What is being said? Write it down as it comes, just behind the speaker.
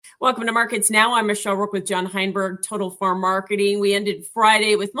Welcome to Markets Now. I'm Michelle Rook with John Heinberg, Total Farm Marketing. We ended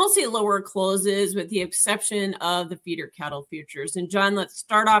Friday with mostly lower closes with the exception of the feeder cattle futures. And John, let's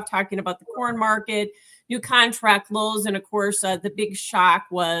start off talking about the corn market, new contract lows. And of course, the big shock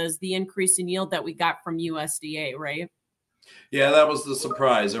was the increase in yield that we got from USDA, right? Yeah, that was the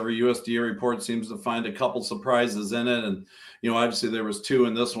surprise. Every USDA report seems to find a couple surprises in it. And, obviously there was two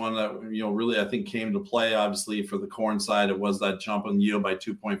in this one that, really I think came to play. Obviously for the corn side, it was that jump in yield by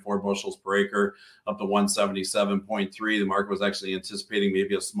 2.4 bushels per acre up to 177.3. The market was actually anticipating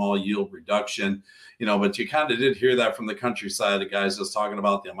maybe a small yield reduction, but you kind of did hear that from the countryside. The guys just talking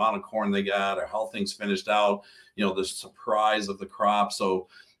about the amount of corn they got or how things finished out, the surprise of the crop. So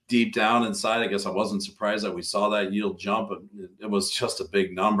deep down inside, I guess I wasn't surprised that we saw that yield jump. It was just a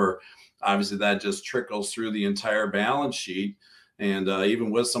big number. Obviously, that just trickles through the entire balance sheet. And even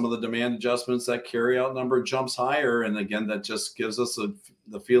with some of the demand adjustments, that carryout number jumps higher. And again, that just gives us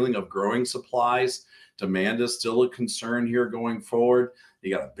the feeling of growing supplies. Demand is still a concern here going forward.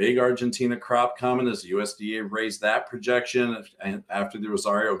 You got a big Argentina crop coming as the USDA raised that projection. And after the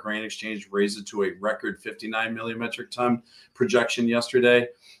Rosario Grain Exchange raised it to a record 59 million metric ton projection yesterday.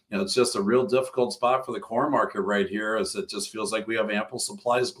 It's just a real difficult spot for the corn market right here, as it just feels like we have ample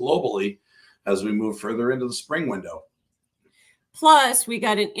supplies globally as we move further into the spring window. Plus, we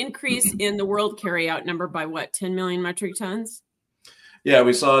got an increase in the world carryout number by 10 million metric tons? Yeah,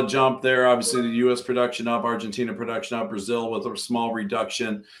 we saw a jump there. Obviously, the U.S. production up, Argentina production up, Brazil with a small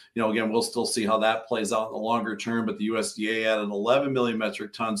reduction. Again, we'll still see how that plays out in the longer term, but the USDA added 11 million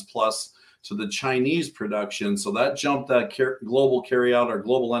metric tons plus to the Chinese production. So that jumped that global carryout or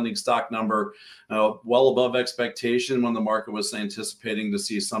global ending stock number well above expectation when the market was anticipating to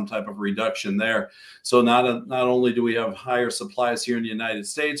see some type of reduction there. So not only do we have higher supplies here in the United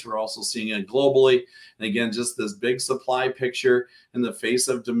States, we're also seeing it globally. And again, just this big supply picture in the face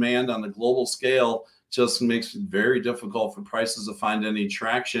of demand on the global scale just makes it very difficult for prices to find any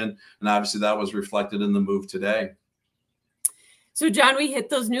traction. And obviously that was reflected in the move today. So, John, we hit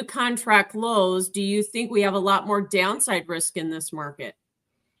those new contract lows. Do you think we have a lot more downside risk in this market?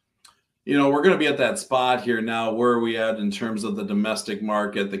 We're going to be at that spot here now. Where are we at in terms of the domestic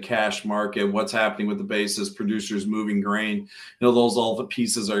market, the cash market, what's happening with the basis, producers moving grain? Those all the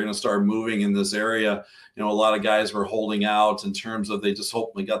pieces are going to start moving in this area. A lot of guys were holding out in terms of they just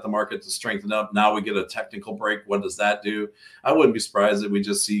hopefully got the market to strengthen up. Now we get a technical break. What does that do? I wouldn't be surprised if we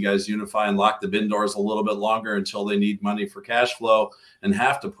just see guys unify and lock the bin doors a little bit longer until they need money for cash flow and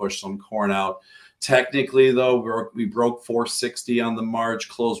have to push some corn out. Technically, though, we broke 460 on the March,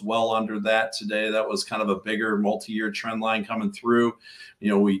 closed well under that today. That was kind of a bigger multi-year trend line coming through.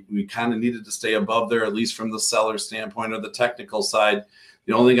 We kind of needed to stay above there, at least from the seller standpoint or the technical side.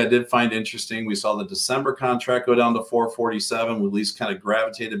 The only thing I did find interesting, we saw the December contract go down to 447. We at least kind of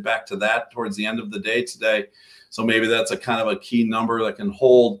gravitated back to that towards the end of the day today. So maybe that's a kind of a key number that can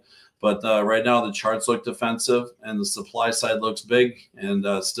hold. But right now, the charts look defensive and the supply side looks big, and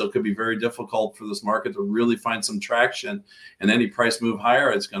still could be very difficult for this market to really find some traction. And any price move higher,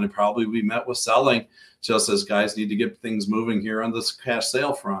 it's going to probably be met with selling, just as guys need to get things moving here on this cash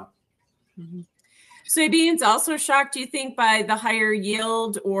sale front. Mm-hmm. Soybeans also shocked, do you think, by the higher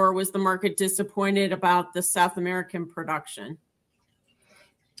yield, or was the market disappointed about the South American production?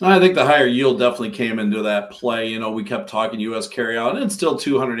 I think the higher yield definitely came into that play. We kept talking U.S. carryout, and it's still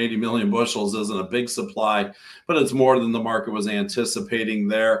 280 million bushels isn't a big supply, but it's more than the market was anticipating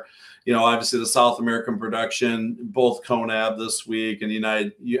there. Obviously the South American production, both CONAB this week and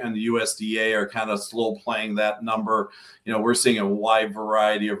the USDA are kind of slow playing that number. We're seeing a wide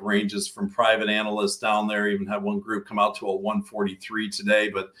variety of ranges from private analysts down there. Even had one group come out to a 143 today,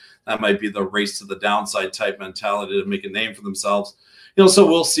 but that might be the race to the downside type mentality to make a name for themselves. So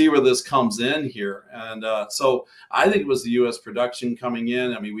we'll see where this comes in here. And so I think it was the U.S. production coming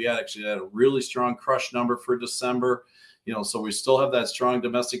in. I mean, we actually had a really strong crush number for December. So we still have that strong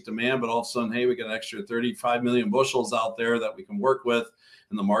domestic demand, but all of a sudden, hey, we got an extra 35 million bushels out there that we can work with.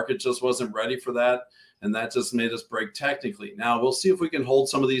 And the market just wasn't ready for that. And that just made us break technically. Now we'll see if we can hold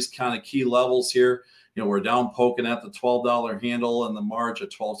some of these kind of key levels here. We're down poking at the $12 handle in the March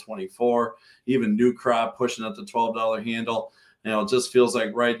at 12.24, even new crop pushing at the $12 handle. It just feels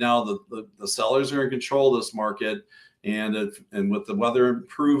like right now the sellers are in control of this market, and with the weather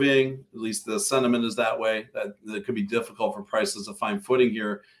improving, at least the sentiment is that way, that it could be difficult for prices to find footing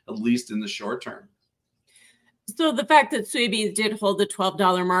here, at least in the short term. So the fact that soybeans did hold the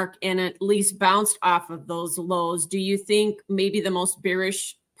 $12 mark and at least bounced off of those lows, do you think maybe the most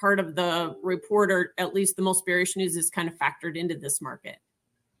bearish part of the report, or at least the most bearish news, is kind of factored into this market?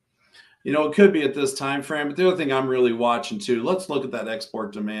 It could be at this time frame, but the other thing I'm really watching too, let's look at that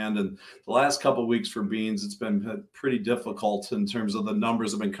export demand. And the last couple of weeks for beans, it's been pretty difficult in terms of the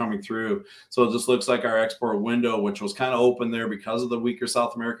numbers have been coming through. So it just looks like our export window, which was kind of open there because of the weaker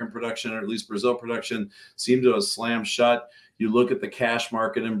South American production, or at least Brazil production, seemed to have slammed shut. You look at the cash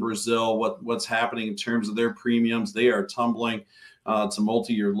market in Brazil, what's happening in terms of their premiums. They are tumbling to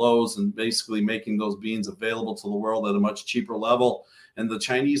multi-year lows and basically making those beans available to the world at a much cheaper level. And the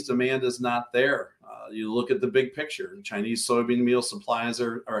Chinese demand is not there. You look at the big picture. Chinese soybean meal supplies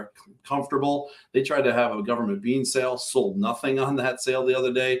are comfortable. They tried to have a government bean sale, sold nothing on that sale the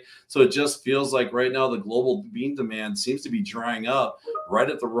other day. So it just feels like right now the global bean demand seems to be drying up right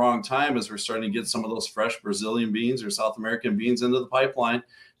at the wrong time as we're starting to get some of those fresh Brazilian beans or South American beans into the pipeline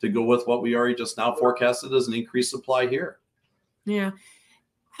to go with what we already just now forecasted as an increased supply here. Yeah.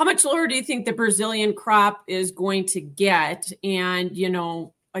 How much lower do you think the Brazilian crop is going to get? And,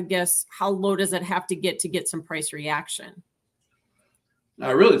 I guess, how low does it have to get some price reaction?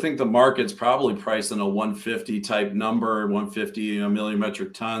 I really think the market's probably priced in a 150 type number, 150 million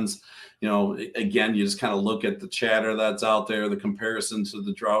metric tons. Again, you just kind of look at the chatter that's out there, the comparison to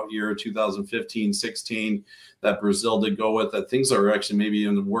the drought year 2015-16 that Brazil did go with, that things are actually maybe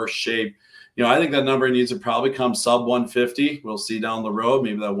in the worst shape. I think that number needs to probably come sub 150. We'll see down the road,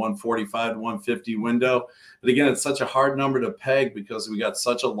 maybe that 145 to 150 window. But again, it's such a hard number to peg because we got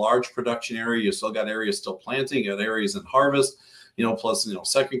such a large production area. You still got areas still planting, you got areas in harvest, plus,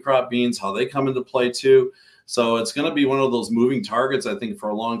 second crop beans, how they come into play too. So it's going to be one of those moving targets, I think, for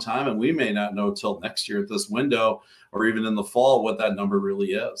a long time. And we may not know till next year at this window or even in the fall what that number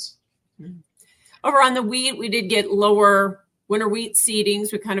really is. Over on the wheat, we did get lower winter wheat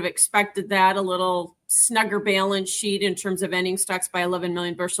seedings. We kind of expected that, a little snugger balance sheet in terms of ending stocks by 11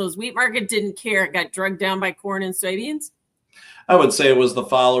 million bushels. Wheat market didn't care. It got drugged down by corn and soybeans. I would say it was the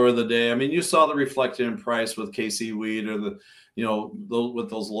follower of the day. I mean, you saw the reflected in price with KC wheat or with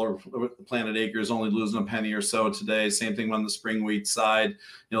those lower planted acres only losing a penny or so today. Same thing on the spring wheat side.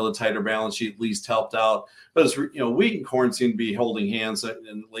 The tighter balance sheet at least helped out. But it's, wheat and corn seem to be holding hands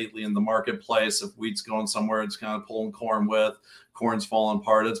lately in the marketplace. If wheat's going somewhere, it's kind of pulling corn with. Corn's falling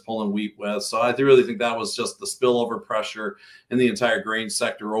apart, it's pulling wheat with. So I really think that was just the spillover pressure in the entire grain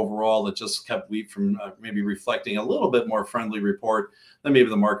sector overall that just kept wheat from maybe reflecting a little bit more friendly report than maybe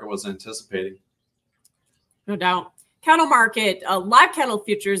the market was anticipating. No doubt. Cattle market, live cattle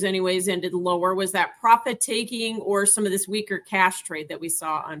futures anyways ended lower. Was that profit taking or some of this weaker cash trade that we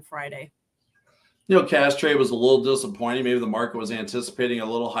saw on Friday? Cash trade was a little disappointing. Maybe the market was anticipating a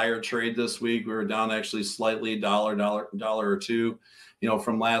little higher trade this week. We were down actually slightly, dollar or two,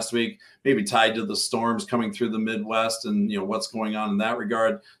 from last week, maybe tied to the storms coming through the Midwest and, what's going on in that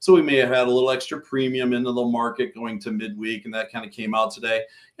regard. So we may have had a little extra premium into the market going to midweek, and that kind of came out today.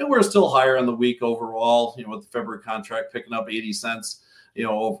 And we're still higher on the week overall, with the February contract picking up 80 cents.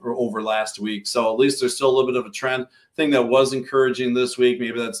 Over last week. So at least there's still a little bit of a trend. Thing that was encouraging this week,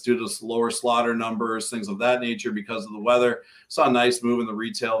 maybe that's due to lower slaughter numbers, things of that nature because of the weather. Saw a nice move in the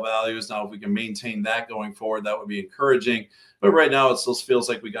retail values. Now, if we can maintain that going forward, that would be encouraging. But right now, it still feels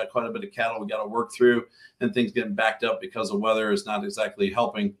like we got quite a bit of cattle we got to work through, and things getting backed up because of weather is not exactly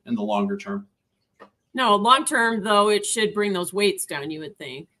helping in the longer term. No, long term, though, it should bring those weights down, you would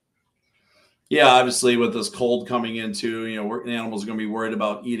think. Yeah, obviously with this cold coming into, animals are going to be worried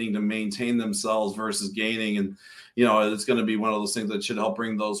about eating to maintain themselves versus gaining. And, it's going to be one of those things that should help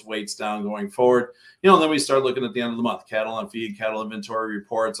bring those weights down going forward. And then we start looking at the end of the month, cattle on feed, cattle inventory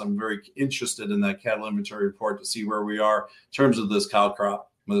reports. I'm very interested in that cattle inventory report to see where we are in terms of this cow crop,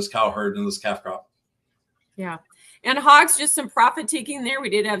 this cow herd and this calf crop. Yeah. And hogs, just some profit taking there. We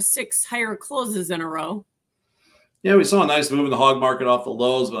did have 6 higher closes in a row. Yeah, we saw a nice move in the hog market off the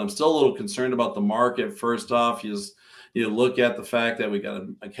lows, but I'm still a little concerned about the market. First off, you look at the fact that we got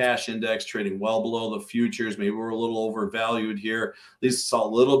a cash index trading well below the futures. Maybe we're a little overvalued here. At least saw a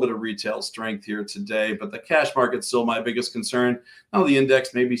little bit of retail strength here today, but the cash market's still my biggest concern. Now the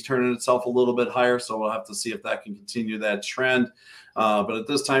index may be turning itself a little bit higher, so we'll have to see if that can continue that trend. But at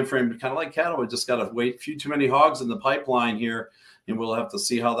this time frame, kind of like cattle, we just got to wait. A few too many hogs in the pipeline here, and we'll have to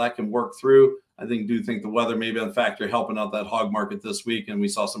see how that can work through. I do think the weather may be a factor helping out that hog market this week, and we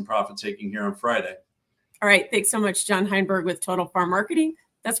saw some profit taking here on Friday. All right. Thanks so much, John Heinberg with Total Farm Marketing.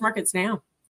 That's Markets Now.